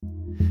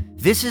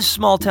This is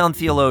Small Town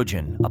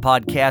Theologian, a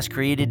podcast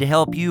created to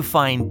help you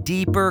find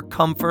deeper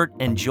comfort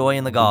and joy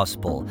in the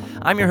gospel.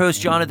 I'm your host,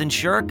 Jonathan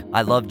Shirk.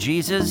 I love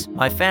Jesus,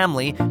 my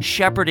family,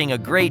 shepherding a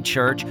great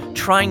church,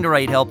 trying to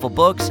write helpful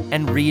books,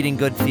 and reading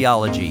good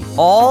theology,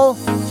 all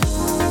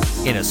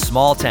in a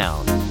small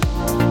town.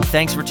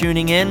 Thanks for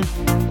tuning in.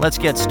 Let's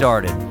get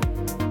started.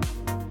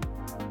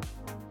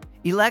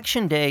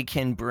 Election day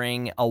can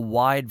bring a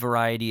wide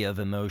variety of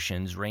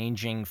emotions,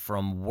 ranging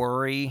from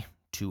worry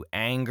to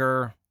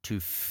anger to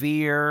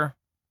fear,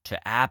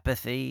 to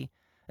apathy,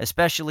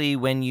 especially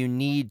when you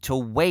need to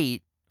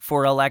wait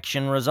for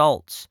election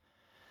results.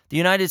 The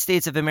United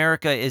States of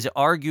America is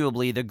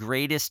arguably the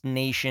greatest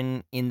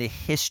nation in the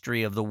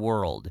history of the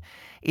world.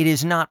 It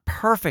is not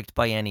perfect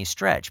by any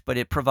stretch, but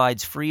it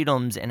provides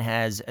freedoms and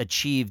has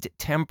achieved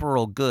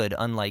temporal good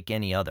unlike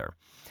any other.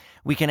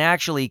 We can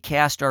actually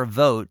cast our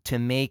vote to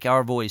make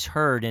our voice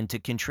heard and to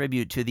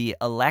contribute to the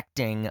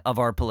electing of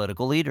our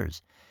political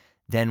leaders.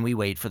 Then we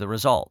wait for the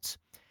results.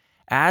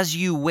 As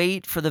you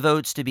wait for the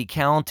votes to be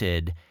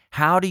counted,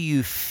 how do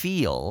you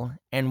feel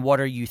and what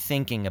are you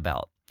thinking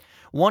about?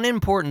 One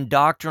important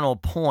doctrinal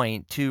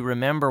point to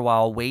remember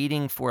while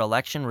waiting for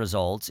election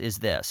results is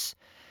this.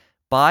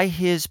 By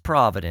his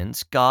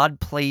providence, God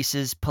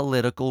places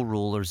political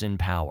rulers in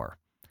power.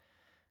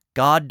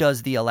 God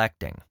does the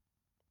electing.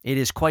 It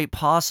is quite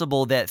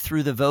possible that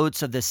through the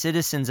votes of the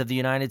citizens of the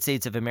United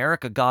States of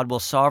America, God will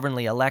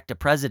sovereignly elect a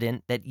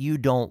president that you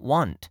don't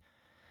want.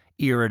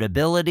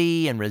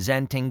 Irritability and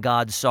resenting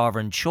God's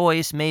sovereign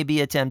choice may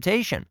be a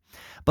temptation,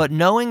 but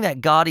knowing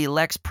that God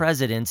elects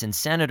presidents and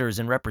senators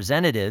and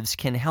representatives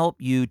can help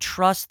you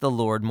trust the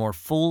Lord more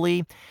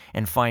fully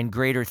and find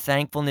greater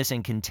thankfulness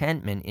and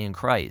contentment in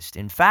Christ.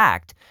 In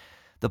fact,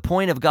 the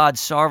point of God's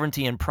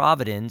sovereignty and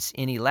providence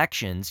in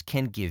elections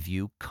can give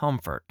you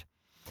comfort.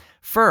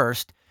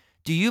 First,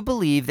 do you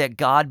believe that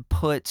God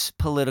puts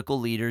political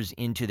leaders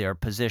into their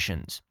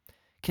positions?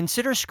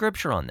 Consider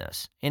scripture on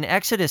this. In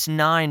Exodus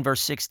 9,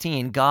 verse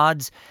 16,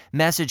 God's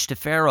message to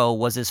Pharaoh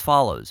was as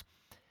follows.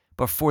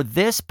 But for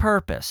this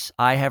purpose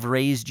I have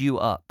raised you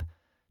up,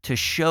 to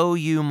show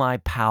you my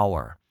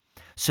power,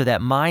 so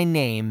that my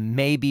name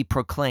may be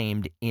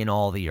proclaimed in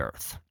all the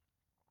earth.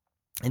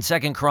 In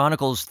 2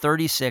 Chronicles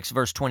 36,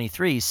 verse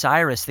 23,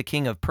 Cyrus, the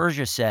king of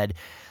Persia, said,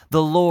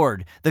 The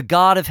Lord, the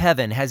God of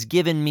heaven, has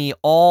given me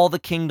all the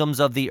kingdoms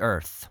of the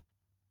earth.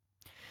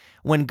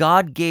 When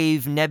God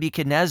gave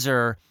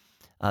Nebuchadnezzar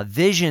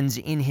visions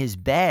in his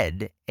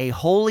bed, a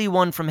holy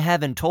one from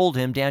heaven told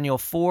him, Daniel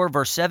 4,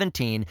 verse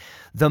 17,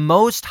 the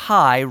Most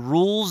High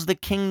rules the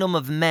kingdom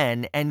of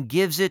men and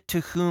gives it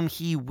to whom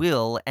he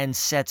will and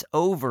sets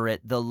over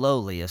it the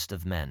lowliest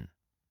of men.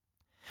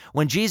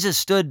 When Jesus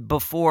stood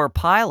before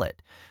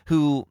Pilate,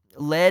 who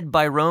led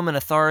by Roman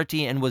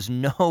authority and was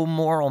no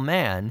moral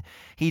man,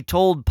 he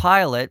told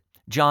Pilate,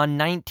 John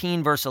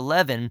 19, verse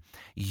 11,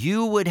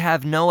 you would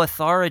have no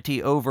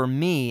authority over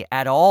me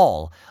at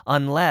all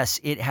unless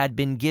it had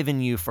been given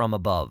you from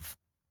above.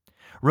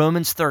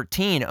 Romans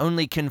 13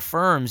 only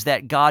confirms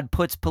that God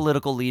puts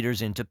political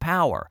leaders into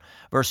power.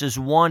 Verses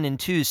 1 and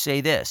 2 say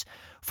this,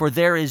 for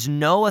there is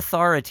no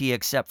authority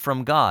except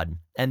from God,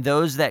 and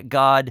those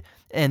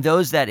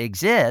that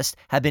exist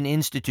have been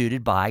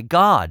instituted by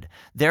God.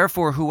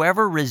 Therefore,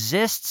 whoever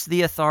resists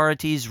the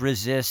authorities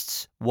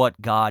resists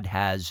what God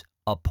has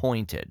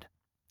appointed.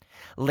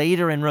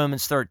 Later in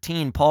Romans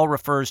 13, Paul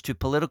refers to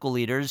political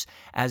leaders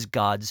as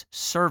God's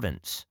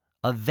servants,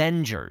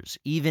 avengers,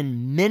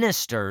 even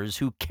ministers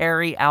who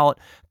carry out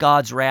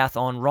God's wrath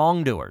on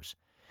wrongdoers.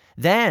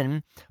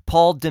 Then,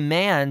 Paul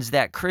demands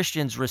that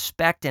Christians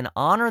respect and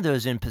honor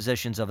those in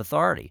positions of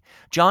authority.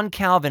 John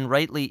Calvin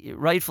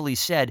rightfully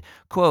said,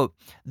 quote,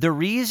 the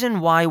reason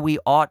why we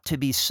ought to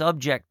be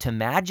subject to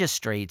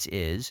magistrates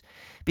is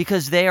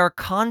because they are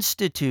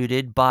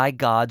constituted by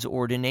God's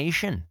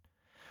ordination.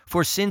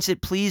 For since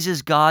it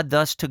pleases God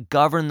thus to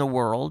govern the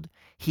world,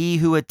 he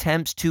who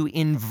attempts to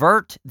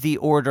invert the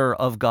order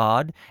of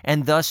God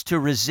and thus to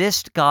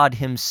resist God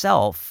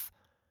himself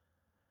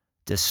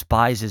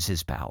despises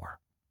his power.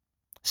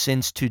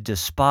 Since to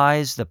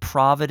despise the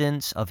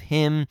providence of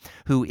him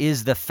who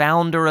is the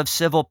founder of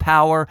civil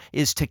power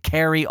is to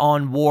carry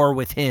on war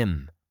with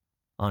him.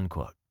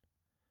 Unquote.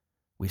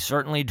 We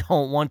certainly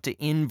don't want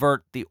to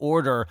invert the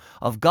order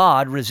of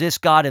God,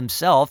 resist God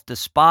himself,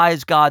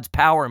 despise God's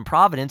power and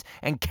providence,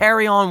 and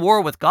carry on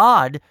war with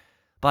God.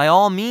 By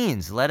all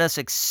means, let us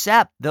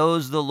accept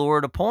those the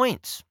Lord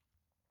appoints.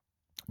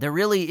 There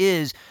really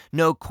is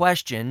no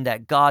question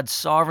that God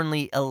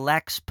sovereignly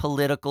elects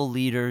political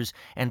leaders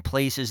and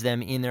places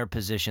them in their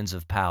positions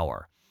of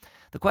power.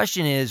 The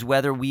question is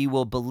whether we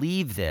will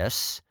believe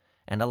this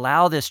and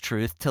allow this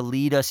truth to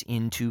lead us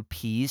into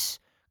peace,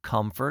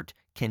 comfort,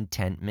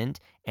 contentment,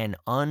 and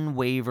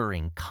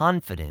unwavering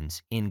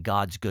confidence in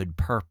God's good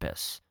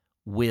purpose,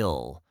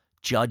 will,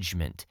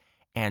 judgment,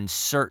 and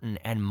certain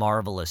and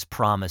marvelous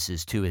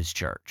promises to his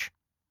church.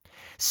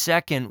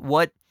 Second,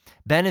 what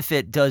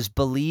benefit does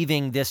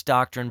believing this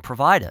doctrine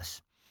provide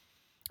us?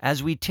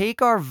 As we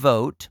take our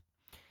vote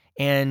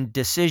and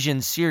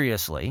decisions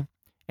seriously,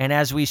 And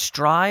as we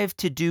strive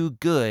to do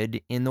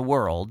good in the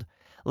world,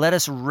 let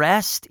us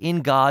rest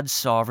in God's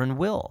sovereign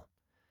will.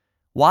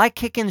 Why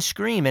kick and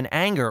scream in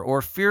anger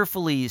or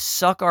fearfully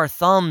suck our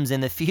thumbs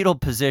in the fetal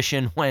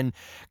position when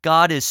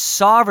God is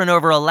sovereign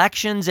over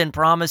elections and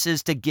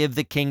promises to give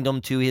the kingdom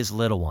to his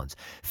little ones?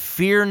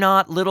 Fear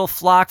not, little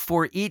flock,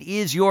 for it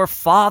is your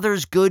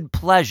Father's good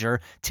pleasure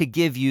to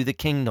give you the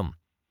kingdom.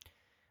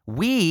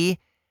 We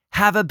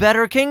have a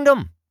better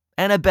kingdom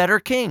and a better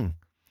king.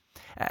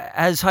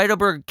 As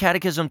Heidelberg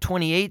Catechism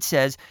 28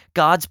 says,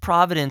 God's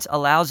providence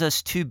allows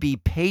us to be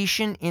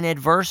patient in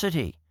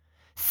adversity,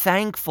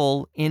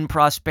 thankful in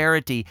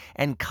prosperity,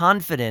 and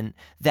confident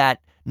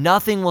that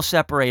nothing will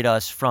separate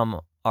us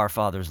from our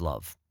Father's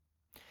love.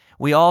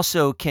 We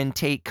also can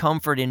take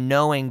comfort in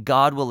knowing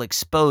God will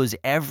expose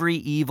every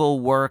evil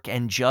work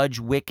and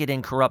judge wicked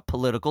and corrupt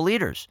political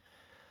leaders.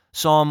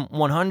 Psalm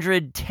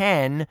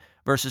 110,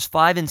 verses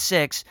 5 and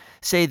 6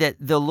 say that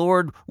the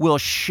Lord will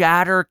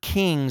shatter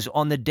kings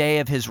on the day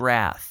of his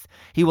wrath.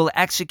 He will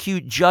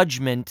execute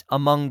judgment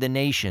among the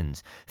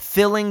nations,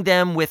 filling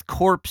them with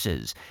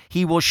corpses.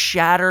 He will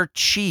shatter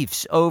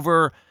chiefs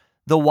over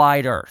the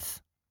wide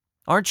earth.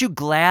 Aren't you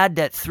glad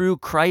that through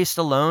Christ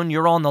alone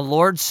you're on the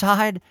Lord's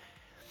side?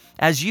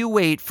 As you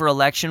wait for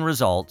election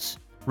results,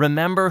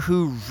 remember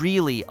who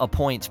really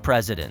appoints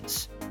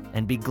presidents,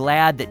 and be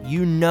glad that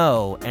you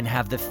know and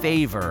have the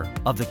favor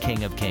of the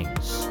King of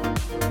Kings.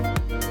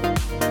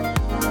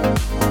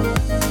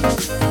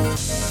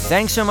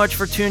 Thanks so much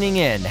for tuning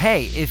in.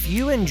 Hey, if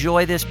you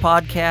enjoy this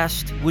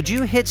podcast, would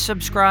you hit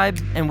subscribe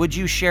and would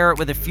you share it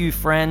with a few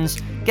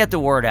friends? Get the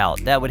word out.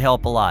 That would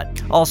help a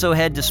lot. Also,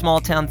 head to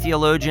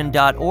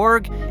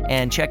smalltowntheologian.org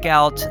and check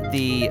out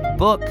the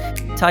book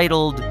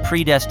titled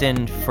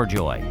Predestined for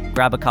Joy.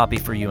 Grab a copy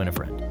for you and a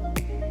friend.